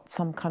they've got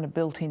some kind of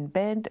built-in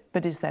bed,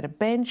 but is that a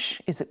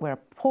bench? Is it where a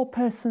poor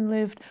person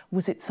lived?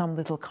 Was it some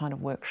little kind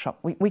of workshop?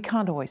 We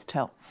can't always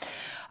tell.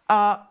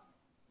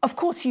 Of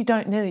course, you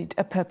don't need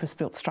a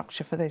purpose-built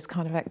structure for these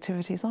kind of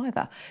activities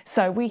either.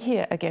 So we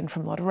hear, again,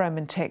 from a lot of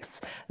Roman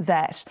texts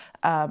that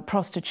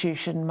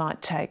prostitution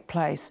might take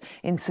place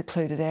in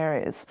secluded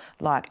areas,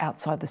 like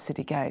outside the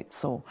city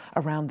gates or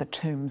around the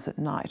tombs at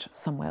night,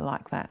 somewhere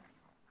like that.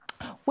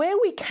 Where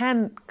we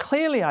can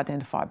clearly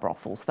identify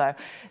brothels, though,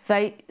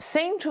 they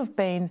seem to have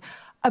been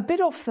a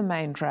bit off the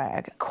main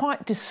drag,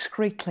 quite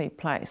discreetly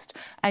placed.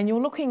 And you're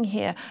looking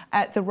here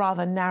at the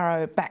rather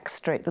narrow back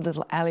street, the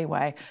little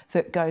alleyway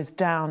that goes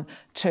down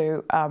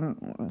to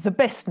the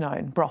best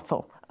known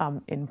brothel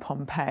in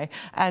Pompeii.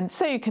 And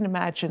so you can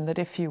imagine that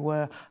if you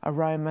were a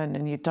Roman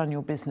and you'd done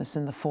your business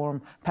in the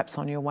Forum, perhaps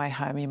on your way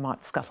home you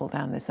might scuttle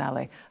down this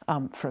alley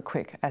for a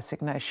quick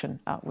assignation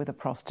with a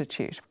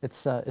prostitute.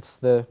 It's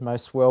the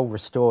most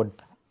well-restored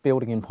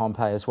building in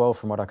Pompeii as well,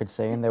 from what I could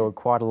see, and there were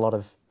quite a lot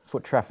of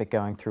foot traffic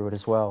going through it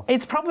as well.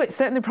 It's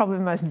certainly probably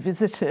the most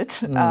visited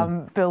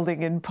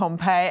building in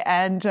Pompeii,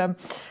 and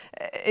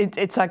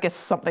it's, I guess,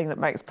 something that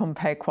makes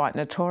Pompeii quite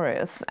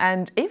notorious.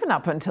 And even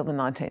up until the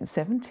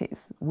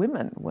 1970s,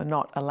 women were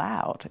not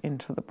allowed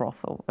into the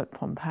brothel at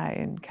Pompeii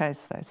in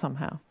case they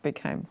somehow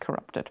became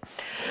corrupted.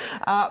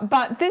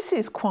 But this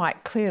is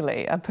quite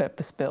clearly a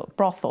purpose-built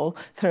brothel.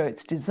 Through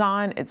its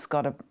design, it's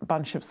got a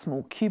bunch of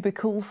small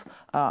cubicles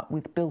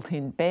with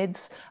built-in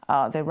beds.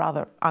 They're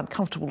rather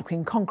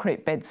uncomfortable-looking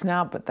concrete beds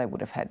now, but they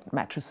would have had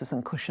mattresses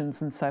and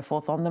cushions and so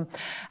forth on them.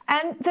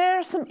 And there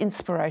are some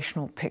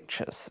inspirational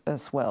pictures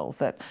as well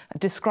that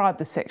describe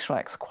the sexual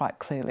acts quite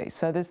clearly.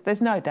 So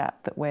there's no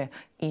doubt that we're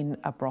in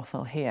a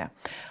brothel here.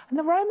 And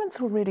the Romans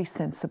were really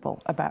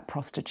sensible about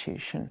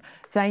prostitution.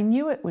 They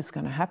knew it was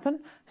going to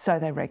happen, so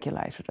they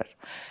regulated it.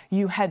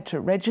 You had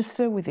to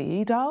register with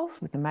the aediles,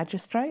 with the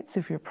magistrates,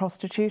 if you're a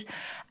prostitute,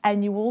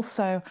 and you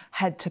also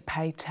had to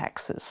pay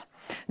taxes.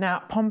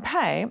 Now,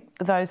 Pompeii,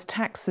 those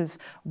taxes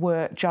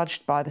were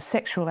judged by the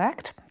sexual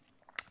act,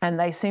 and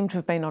they seem to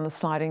have been on a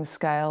sliding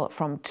scale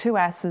from 2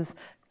 asses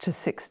to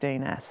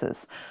 16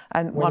 asses.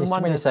 And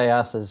when you say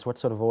asses, what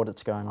sort of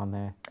audit's going on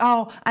there?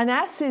 Oh, an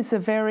ass is a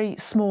very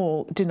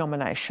small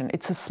denomination.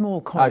 It's a small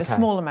coin, a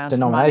small amount of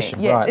money.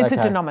 Denomination, yes, right, it's okay.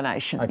 a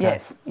denomination. Okay.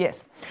 Yes,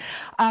 yes.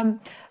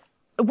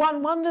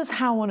 One wonders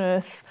how on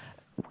earth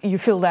you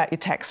filled out your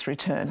tax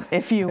return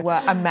if you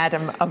were a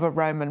madam of a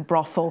Roman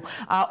brothel,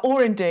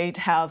 or indeed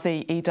how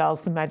the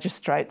aediles, the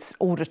magistrates,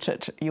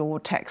 audited your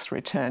tax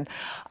return.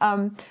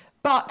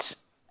 But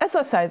as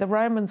I say, the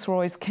Romans were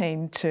always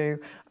keen to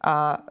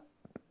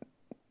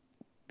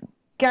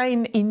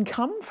gain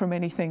income from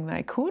anything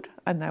they could,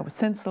 and they were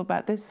sensible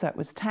about this, so it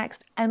was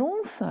taxed. And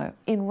also,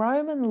 in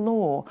Roman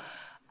law,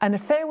 an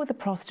affair with a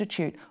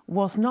prostitute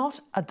was not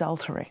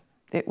adultery.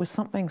 It was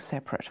something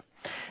separate.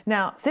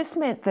 Now, this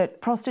meant that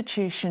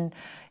prostitution,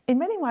 in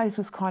many ways,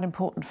 was quite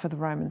important for the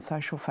Roman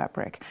social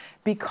fabric,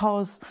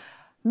 because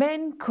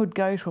men could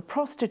go to a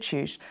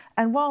prostitute,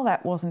 and while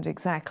that wasn't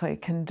exactly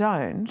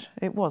condoned,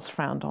 it was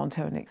frowned on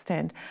to an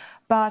extent,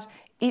 but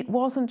it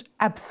wasn't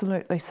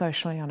absolutely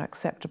socially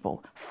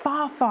unacceptable.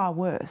 Far, far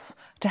worse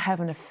to have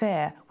an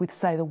affair with,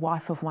 say, the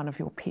wife of one of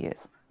your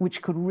peers,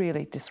 which could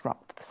really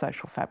disrupt the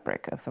social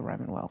fabric of the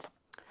Roman world.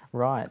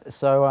 Right.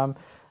 So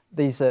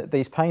these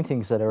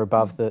paintings that are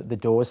above the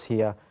doors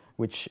here,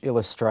 which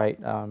illustrate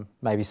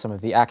maybe some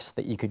of the acts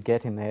that you could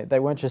get in there, they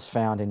weren't just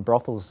found in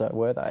brothels,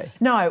 were they?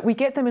 No, we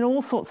get them in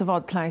all sorts of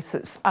odd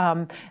places.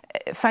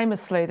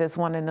 Famously, there's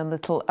one in a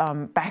little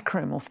back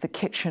room off the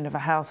kitchen of a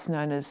house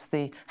known as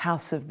the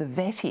House of the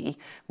Vetti,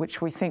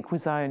 which we think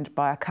was owned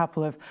by a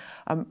couple of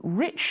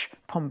rich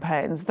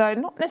Pompeians, though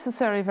not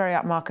necessarily very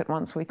upmarket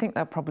ones. We think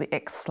they're probably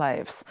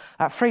ex-slaves.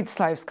 Freed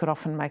slaves could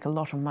often make a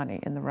lot of money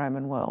in the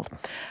Roman world.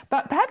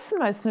 But perhaps the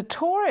most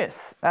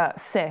notorious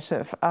set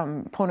of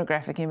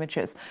pornographic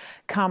images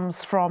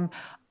comes from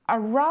a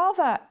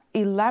rather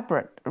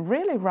elaborate,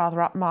 really rather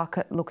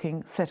upmarket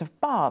looking set of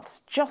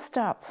baths just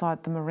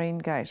outside the Marine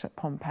Gate at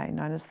Pompeii,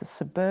 known as the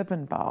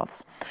suburban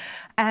baths.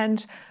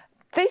 And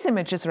these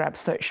images are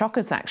absolute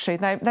shockers, actually.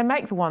 They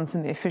make the ones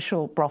in the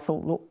official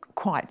brothel look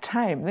quite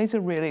tame. These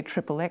are really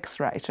XXX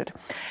rated.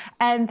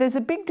 And there's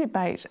a big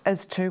debate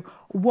as to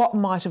what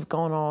might have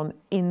gone on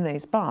in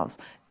these baths.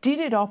 Did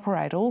it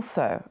operate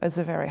also as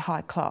a very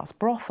high-class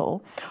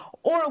brothel,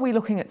 or are we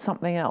looking at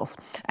something else?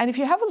 And if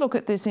you have a look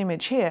at this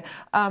image here,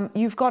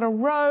 you've got a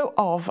row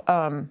of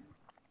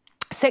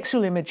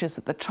sexual images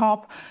at the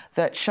top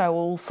that show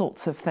all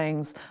sorts of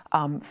things,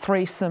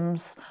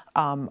 threesomes,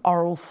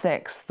 oral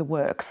sex, the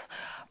works.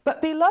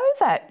 But below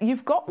that,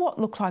 you've got what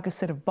look like a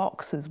set of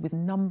boxes with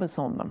numbers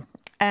on them.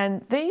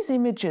 And these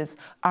images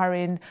are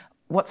in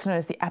what's known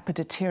as the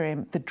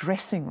apoditerium, the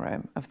dressing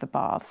room of the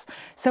baths.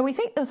 So we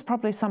think there's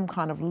probably some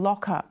kind of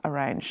locker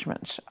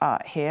arrangement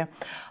here.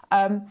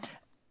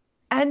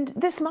 And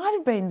this might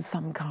have been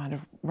some kind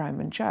of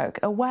Roman joke,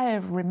 a way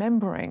of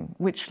remembering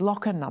which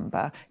locker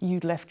number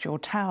you'd left your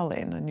towel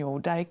in and your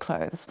day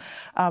clothes.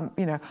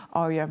 You know,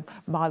 oh yeah,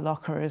 my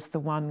locker is the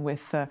one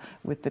with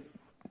the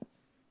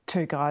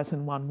 2 guys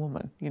and 1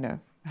 woman, you know,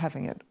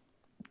 having it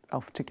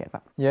off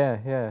together. Yeah,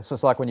 yeah. So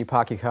it's like when you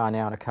park your car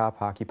now in a car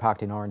park, you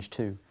parked in orange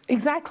too.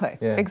 Exactly,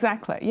 yeah.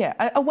 Exactly,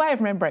 yeah. A way of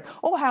remembering.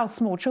 Or how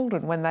small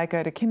children, when they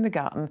go to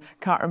kindergarten,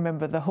 can't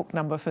remember the hook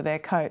number for their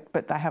coat,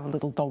 but they have a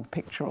little dog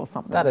picture or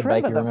something. That'd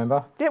make you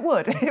remember. It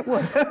would, it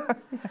would.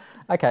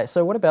 Okay,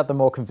 so what about the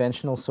more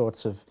conventional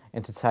sorts of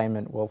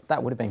entertainment? Well,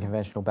 that would have been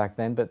conventional back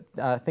then,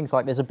 but things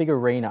like there's a big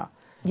arena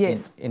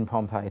in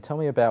Pompeii. Tell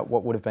me about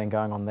what would have been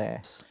going on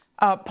there.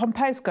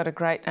 Pompeii's got a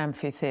great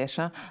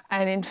amphitheatre,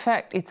 and in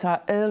fact it's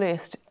our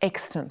earliest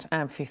extant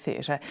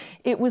amphitheatre.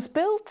 It was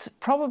built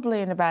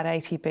probably in about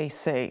 80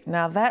 BC.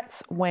 Now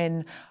that's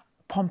when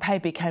Pompeii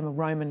became a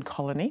Roman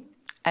colony,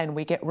 and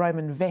we get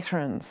Roman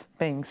veterans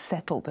being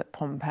settled at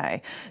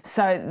Pompeii.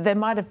 So there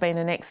might have been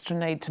an extra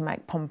need to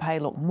make Pompeii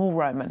look more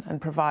Roman and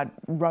provide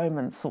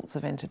Roman sorts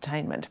of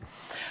entertainment.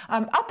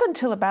 Up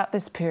until about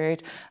this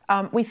period,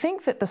 we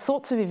think that the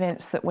sorts of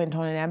events that went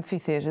on in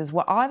amphitheatres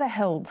were either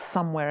held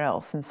somewhere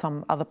else in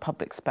some other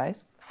public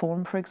space,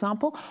 Forum for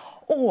example,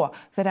 or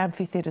that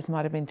amphitheatres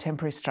might have been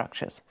temporary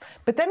structures.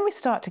 But then we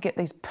start to get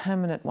these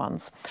permanent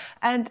ones.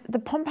 And the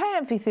Pompeii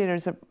amphitheatre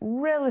is a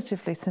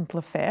relatively simple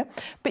affair,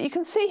 but you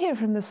can see here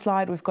from the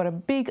slide we've got a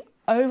big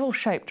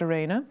oval-shaped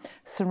arena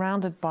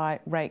surrounded by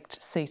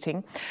raked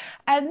seating.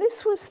 And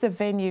this was the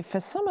venue for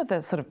some of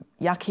the sort of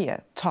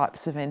yuckier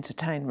types of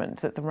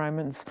entertainment that the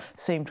Romans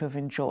seem to have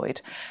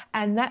enjoyed.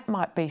 And that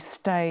might be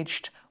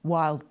staged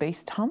wild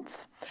beast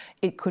hunts,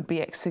 it could be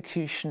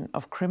execution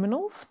of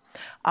criminals,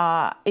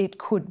 it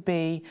could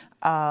be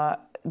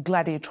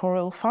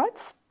gladiatorial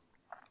fights,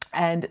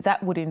 and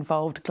that would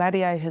involve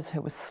gladiators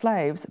who were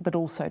slaves but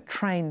also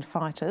trained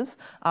fighters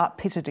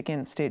pitted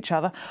against each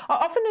other,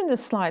 often in a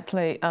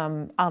slightly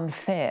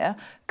unfair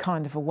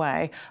kind of a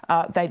way.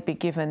 They'd be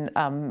given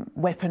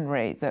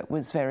weaponry that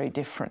was very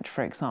different,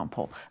 for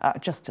example,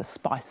 just to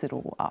spice it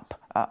all up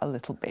a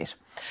little bit.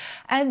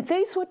 And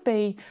these would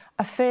be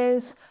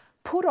affairs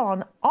put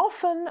on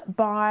often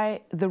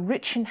by the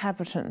rich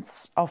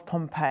inhabitants of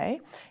Pompeii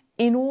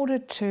in order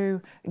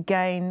to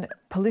gain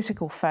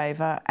political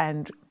favour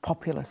and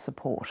popular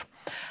support.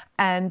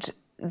 And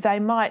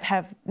they might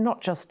have not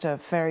just a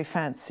very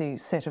fancy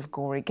set of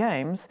gory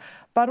games,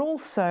 but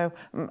also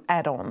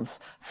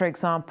add-ons. For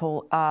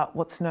example,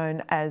 what's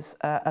known as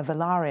a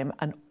velarium,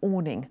 an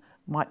awning,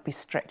 might be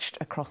stretched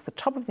across the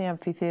top of the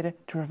amphitheatre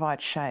to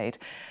provide shade.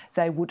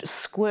 They would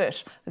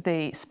squirt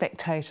the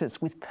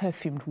spectators with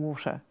perfumed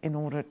water in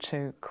order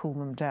to cool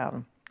them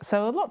down.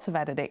 So lots of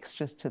added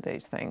extras to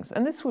these things.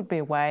 And this would be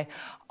a way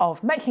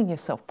of making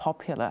yourself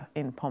popular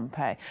in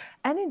Pompeii.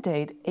 And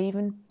indeed,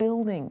 even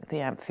building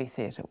the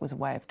amphitheatre was a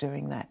way of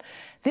doing that.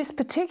 This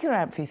particular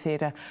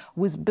amphitheatre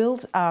was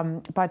built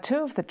by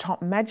two of the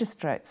top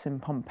magistrates in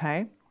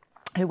Pompeii,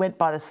 who went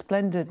by the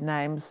splendid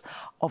names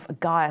of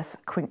Gaius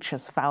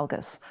Quinctius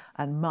Valgus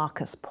and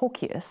Marcus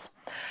Porcius.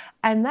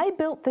 And they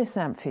built this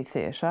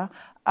amphitheatre,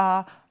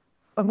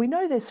 and we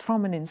know this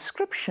from an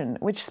inscription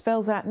which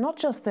spells out not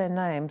just their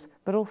names,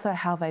 but also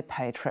how they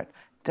paid for it,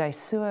 de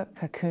sua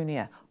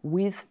pecunia,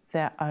 with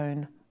their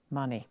own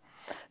money.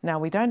 Now,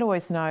 we don't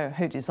always know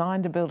who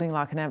designed a building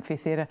like an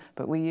amphitheatre,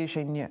 but we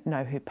usually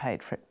know who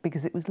paid for it,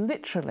 because it was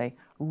literally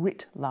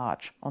writ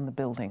large on the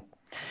building.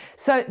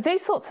 So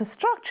these sorts of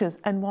structures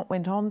and what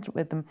went on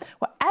with them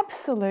were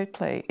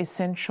absolutely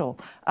essential,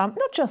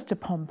 not just to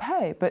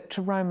Pompeii, but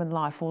to Roman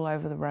life all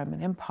over the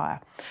Roman Empire.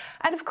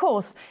 And of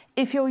course,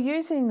 if you're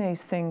using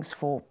these things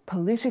for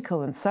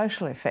political and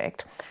social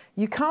effect,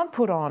 you can't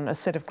put on a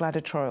set of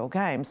gladiatorial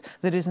games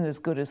that isn't as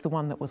good as the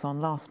one that was on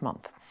last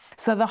month.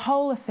 So the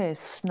whole affair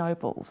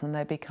snowballs and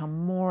they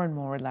become more and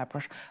more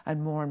elaborate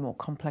and more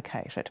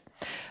complicated.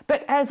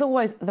 But as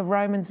always, the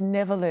Romans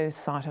never lose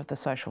sight of the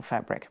social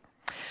fabric.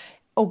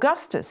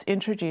 Augustus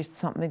introduced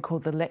something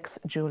called the Lex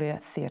Julia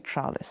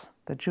Theatralis,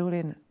 the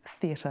Julian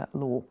theatre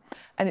law,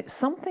 and it's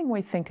something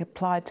we think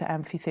applied to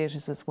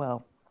amphitheatres as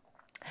well.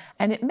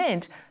 And it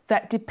meant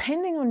that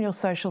depending on your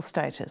social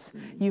status,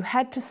 you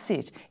had to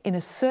sit in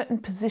a certain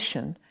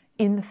position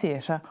in the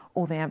theatre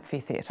or the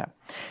amphitheatre.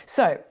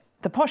 So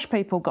the posh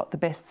people got the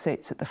best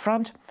seats at the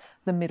front,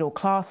 the middle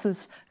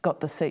classes got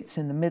the seats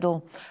in the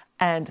middle,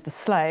 and the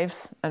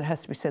slaves, and it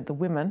has to be said the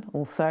women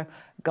also,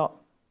 got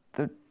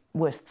the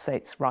worst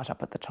seats right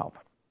up at the top.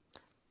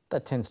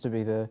 That tends to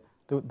be the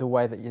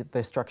way that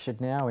they're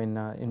structured now in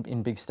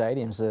big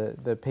stadiums.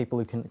 The people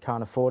who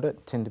can't afford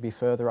it tend to be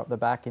further up the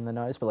back in the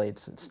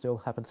nosebleeds. It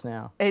still happens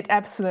now. It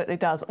absolutely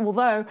does.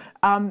 Although,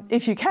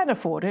 if you can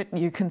afford it,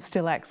 you can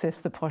still access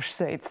the posh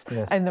seats.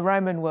 Yes. In the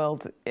Roman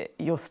world,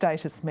 your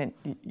status meant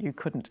you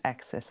couldn't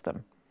access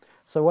them.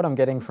 So what I'm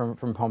getting from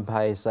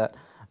Pompeii is that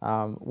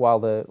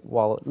while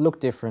it looked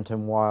different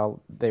and while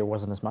there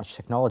wasn't as much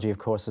technology, of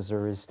course, as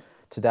there is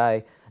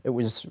today, it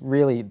was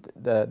really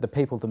the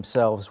people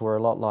themselves were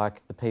a lot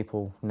like the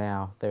people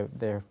now.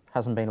 There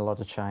hasn't been a lot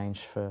of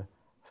change for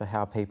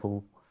how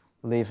people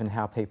live and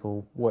how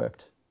people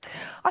worked.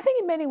 I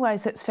think in many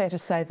ways it's fair to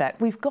say that.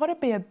 We've got to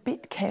be a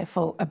bit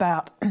careful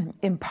about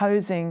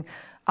imposing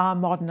our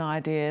modern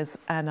ideas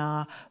and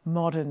our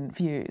modern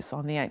views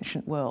on the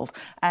ancient world.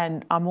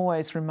 And I'm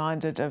always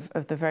reminded of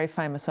the very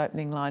famous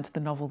opening line to the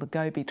novel The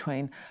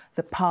Go-Between,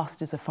 the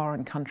past is a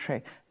foreign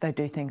country, they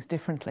do things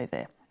differently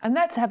there. And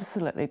that's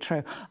absolutely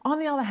true. On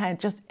the other hand,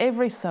 just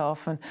every so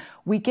often,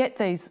 we get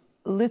these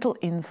little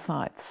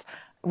insights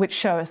which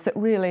show us that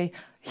really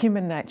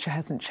human nature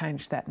hasn't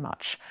changed that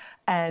much.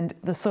 And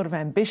the sort of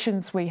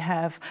ambitions we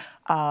have,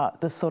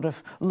 the sort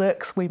of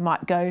lurks we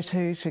might go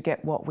to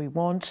get what we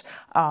want,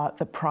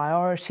 the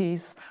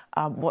priorities,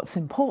 what's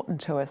important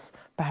to us,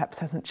 perhaps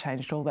hasn't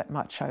changed all that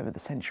much over the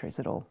centuries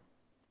at all.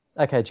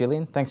 Okay,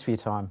 Gillian, thanks for your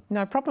time.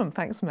 No problem.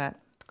 Thanks, Matt.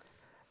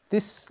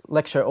 This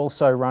lecture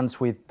also runs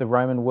with the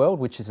Roman world,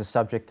 which is a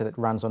subject that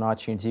runs on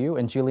iTunes U,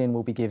 and Gillian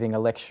will be giving a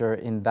lecture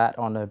in that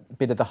on a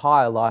bit of the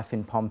higher life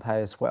in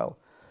Pompeii as well.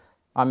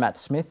 I'm Matt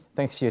Smith.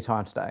 Thanks for your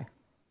time today.